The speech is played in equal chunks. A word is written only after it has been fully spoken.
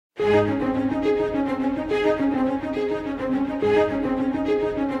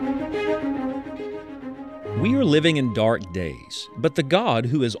living in dark days, but the God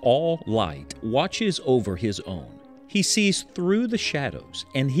who is all light watches over His own. He sees through the shadows,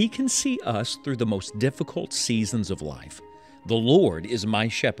 and He can see us through the most difficult seasons of life. The Lord is my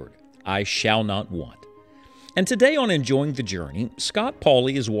shepherd. I shall not want. And today on Enjoying the Journey, Scott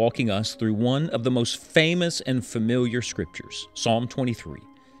Pauley is walking us through one of the most famous and familiar scriptures, Psalm 23,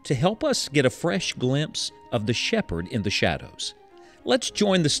 to help us get a fresh glimpse of the shepherd in the shadows. Let's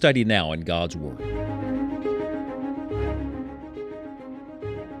join the study now in God's Word.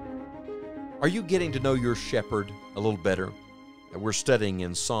 Are you getting to know your shepherd a little better? We're studying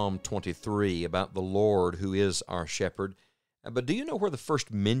in Psalm 23 about the Lord who is our shepherd. But do you know where the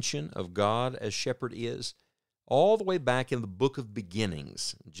first mention of God as shepherd is? All the way back in the book of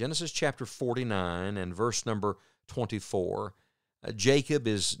beginnings, Genesis chapter 49 and verse number 24. Jacob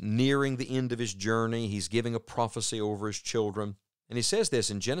is nearing the end of his journey. He's giving a prophecy over his children. And he says this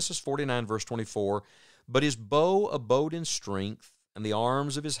in Genesis 49 verse 24, "But his bow abode in strength, and the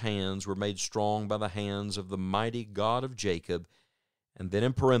arms of his hands were made strong by the hands of the mighty God of Jacob." And then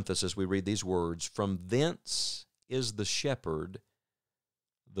in parenthesis we read these words, "From thence is the shepherd,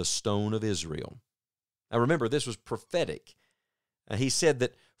 the stone of Israel." Now remember, this was prophetic. He said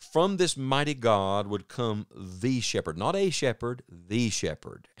that from this mighty God would come the shepherd, not a shepherd, the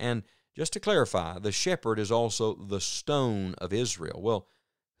shepherd. And just to clarify, the shepherd is also the stone of Israel. Well,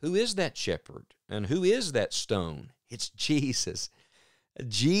 who is that shepherd? And who is that stone? It's Jesus.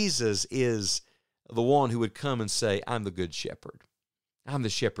 Jesus is the one who would come and say, "I'm the good shepherd. I'm the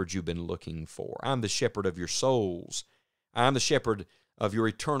shepherd you've been looking for. I'm the shepherd of your souls. I'm the shepherd of your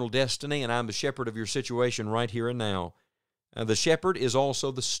eternal destiny, and I'm the shepherd of your situation right here and now." The shepherd is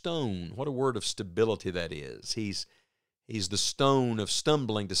also the stone. What a word of stability that is. He's the stone of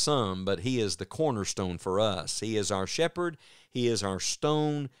stumbling to some, but He is the cornerstone for us. He is our shepherd. He is our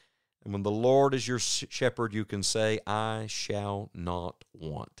stone. And when the Lord is your shepherd, you can say, "I shall not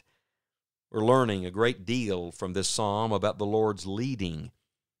want." We're learning a great deal from this psalm about the Lord's leading.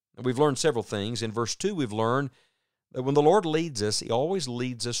 And we've learned several things. In verse 2, we've learned that when the Lord leads us, He always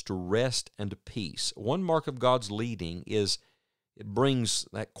leads us to rest and to peace. One mark of God's leading is it brings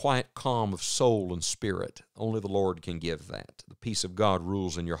that quiet calm of soul and spirit. Only the Lord can give that. The peace of God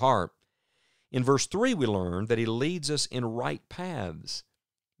rules in your heart. In verse 3, we learn that He leads us in right paths.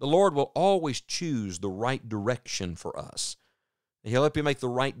 The Lord will always choose the right direction for us. He'll help you make the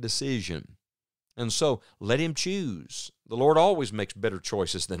right decision. And so, let Him choose. The Lord always makes better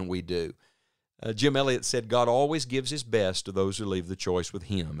choices than we do. Jim Elliot said, "God always gives His best to those who leave the choice with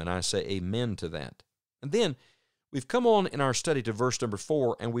Him." And I say amen to that. And then, we've come on in our study to verse number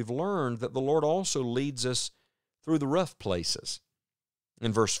 4, and we've learned that the Lord also leads us through the rough places.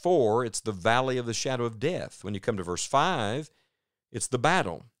 In verse 4, it's the valley of the shadow of death. When you come to verse 5, it's the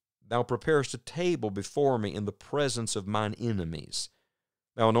battle. "Thou preparest a table before me in the presence of mine enemies.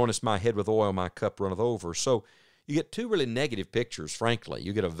 Thou anointest my head with oil, my cup runneth over." So you get two really negative pictures, frankly.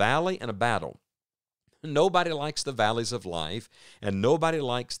 You get a valley and a battle. Nobody likes the valleys of life, and nobody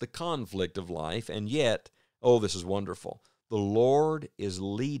likes the conflict of life, and yet, oh, this is wonderful. The Lord is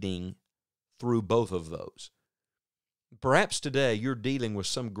leading through both of those. Perhaps today you're dealing with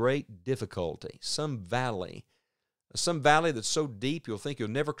some great difficulty, some valley that's so deep you'll think you'll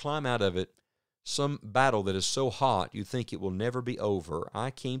never climb out of it, some battle that is so hot you think it will never be over. I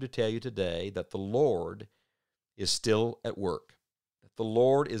came to tell you today that the Lord is still at work, that the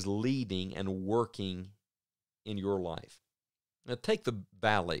Lord is leading and working in your life. Now take the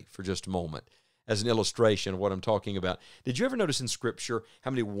valley for just a moment as an illustration of what I'm talking about. Did you ever notice in Scripture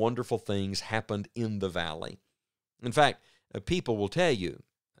how many wonderful things happened in the valley? In fact, people will tell you,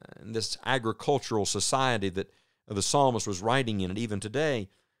 in this agricultural society that the psalmist was writing in it even today,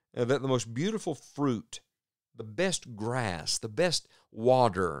 that the most beautiful fruit, the best grass, the best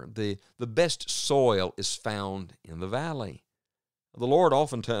water, the best soil is found in the valley. The Lord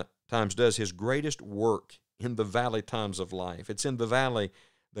oftentimes does His greatest work in the valley times of life. It's in the valley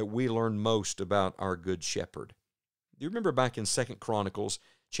that we learn most about our good shepherd. Do you remember back in 2 Chronicles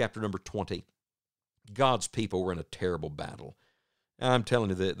chapter number 20? God's people were in a terrible battle. And I'm telling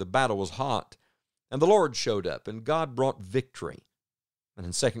you, the battle was hot. And the Lord showed up, and God brought victory. And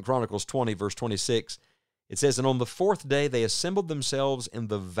in 2 Chronicles 20, verse 26, it says, "And on the 4th day they assembled themselves in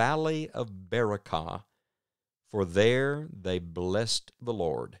the valley of Berakah, for there they blessed the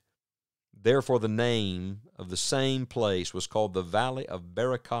Lord. Therefore the name of the same place was called the Valley of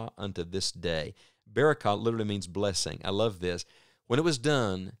Berakah unto this day." Berakah literally means blessing. I love this. When it was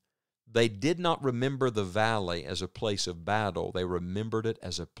done, they did not remember the valley as a place of battle. They remembered it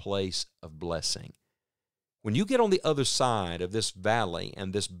as a place of blessing. When you get on the other side of this valley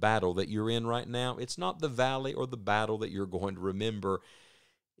and this battle that you're in right now, it's not the valley or the battle that you're going to remember.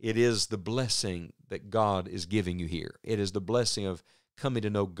 It is the blessing that God is giving you here. It is the blessing of coming to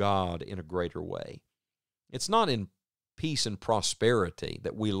know God in a greater way. It's not in peace and prosperity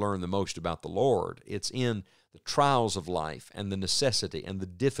that we learn the most about the Lord. It's in the trials of life and the necessity and the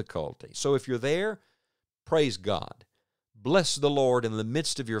difficulty. So if you're there, praise God. Bless the Lord in the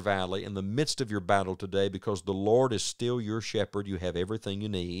midst of your valley, in the midst of your battle today, because the Lord is still your shepherd. You have everything you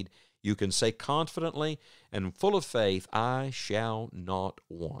need. You can say confidently and full of faith, I shall not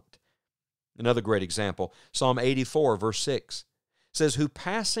want. Another great example, Psalm 84, verse 6, says, who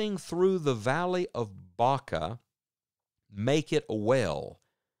passing through the valley of Baca make it a well.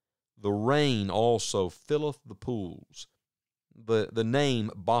 The rain also filleth the pools. The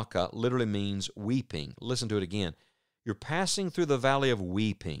name Baca literally means weeping. Listen to it again. You're passing through the valley of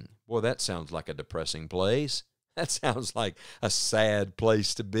weeping. Boy, that sounds like a depressing place. That sounds like a sad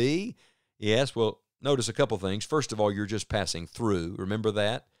place to be. Yes, well, notice a couple things. First of all, you're just passing through. Remember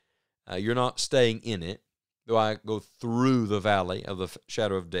that? You're not staying in it. Though I go through the valley of the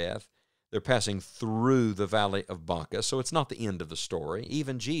shadow of death, they're passing through the valley of Baca, so it's not the end of the story.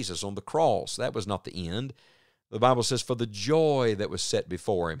 Even Jesus on the cross, that was not the end. The Bible says, for the joy that was set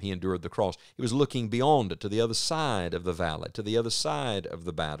before him, he endured the cross. He was looking beyond it, to the other side of the valley, to the other side of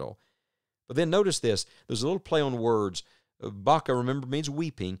the battle. But then notice this. There's a little play on words. Baca, remember, means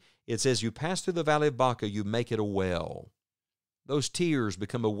weeping. It says, you pass through the valley of Baca, you make it a well. Those tears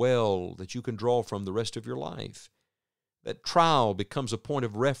become a well that you can draw from the rest of your life. That trial becomes a point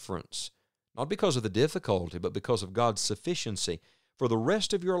of reference, not because of the difficulty, but because of God's sufficiency. For the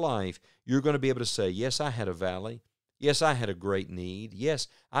rest of your life, you're going to be able to say, yes, I had a valley. Yes, I had a great need. Yes,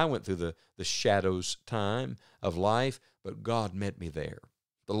 I went through the shadows time of life, but God met me there.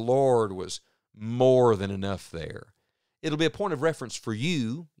 The Lord was more than enough there. It'll be a point of reference for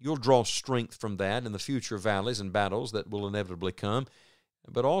you. You'll draw strength from that in the future valleys and battles that will inevitably come,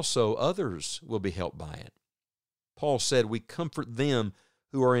 but also others will be helped by it. Paul said, we comfort them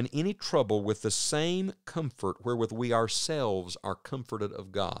who are in any trouble with the same comfort wherewith we ourselves are comforted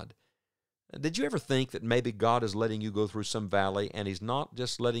of God. Did you ever think that maybe God is letting you go through some valley, and he's not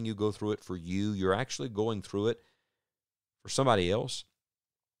just letting you go through it for you, you're actually going through it for somebody else?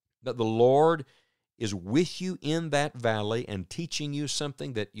 That the Lord is with you in that valley and teaching you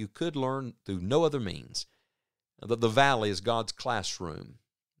something that you could learn through no other means. That the valley is God's classroom.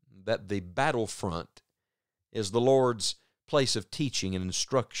 That the battlefront is the Lord's place of teaching and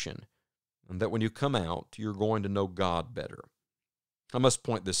instruction, and that when you come out, you're going to know God better. I must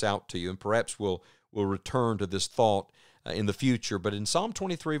point this out to you, and perhaps we'll return to this thought in the future, but in Psalm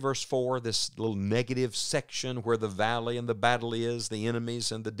 23, verse 4, this little negative section where the valley and the battle is, the enemies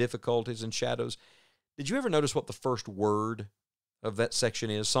and the difficulties and shadows, did you ever notice what the first word of that section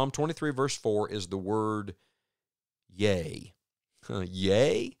is? Psalm 23, verse 4 is the word yea.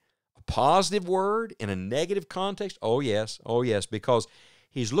 Yea? Positive word in a negative context? Oh yes, because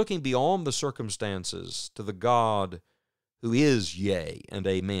he's looking beyond the circumstances to the God who is yea and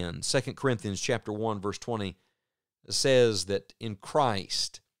amen. 2 Corinthians chapter 1, verse 20 says that in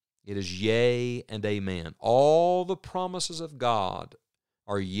Christ it is yea and amen. All the promises of God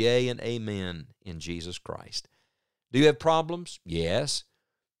are yea and amen in Jesus Christ. Do you have problems? Yes,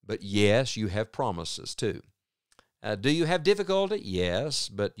 but yes, you have promises too. Do you have difficulty? Yes,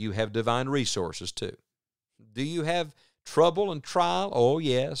 but you have divine resources too. Do you have trouble and trial? Oh,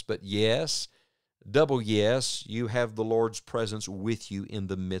 yes, but yes, double yes, you have the Lord's presence with you in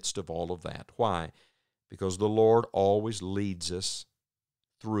the midst of all of that. Why? Because the Lord always leads us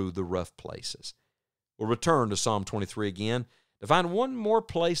through the rough places. We'll return to Psalm 23 again to find one more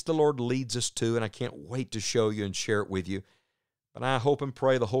place the Lord leads us to, and I can't wait to show you and share it with you. But I hope and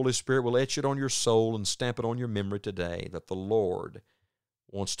pray the Holy Spirit will etch it on your soul and stamp it on your memory today that the Lord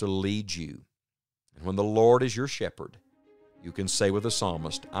wants to lead you. And when the Lord is your shepherd, you can say with the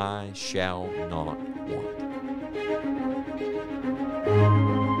psalmist, I shall not want.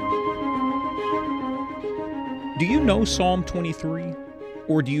 Do you know Psalm 23?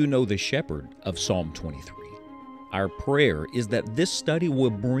 Or do you know the shepherd of Psalm 23? Our prayer is that this study will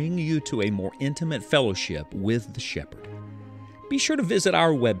bring you to a more intimate fellowship with the shepherd. Be sure to visit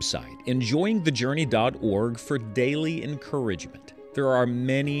our website, enjoyingthejourney.org, for daily encouragement. There are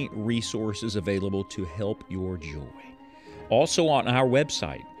many resources available to help your joy. Also on our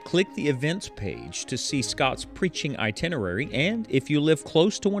website, click the events page to see Scott's preaching itinerary, and if you live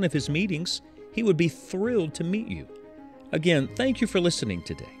close to one of his meetings, he would be thrilled to meet you. Again, thank you for listening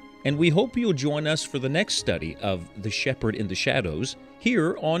today, and we hope you'll join us for the next study of The Shepherd in the Shadows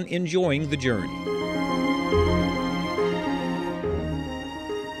here on Enjoying the Journey.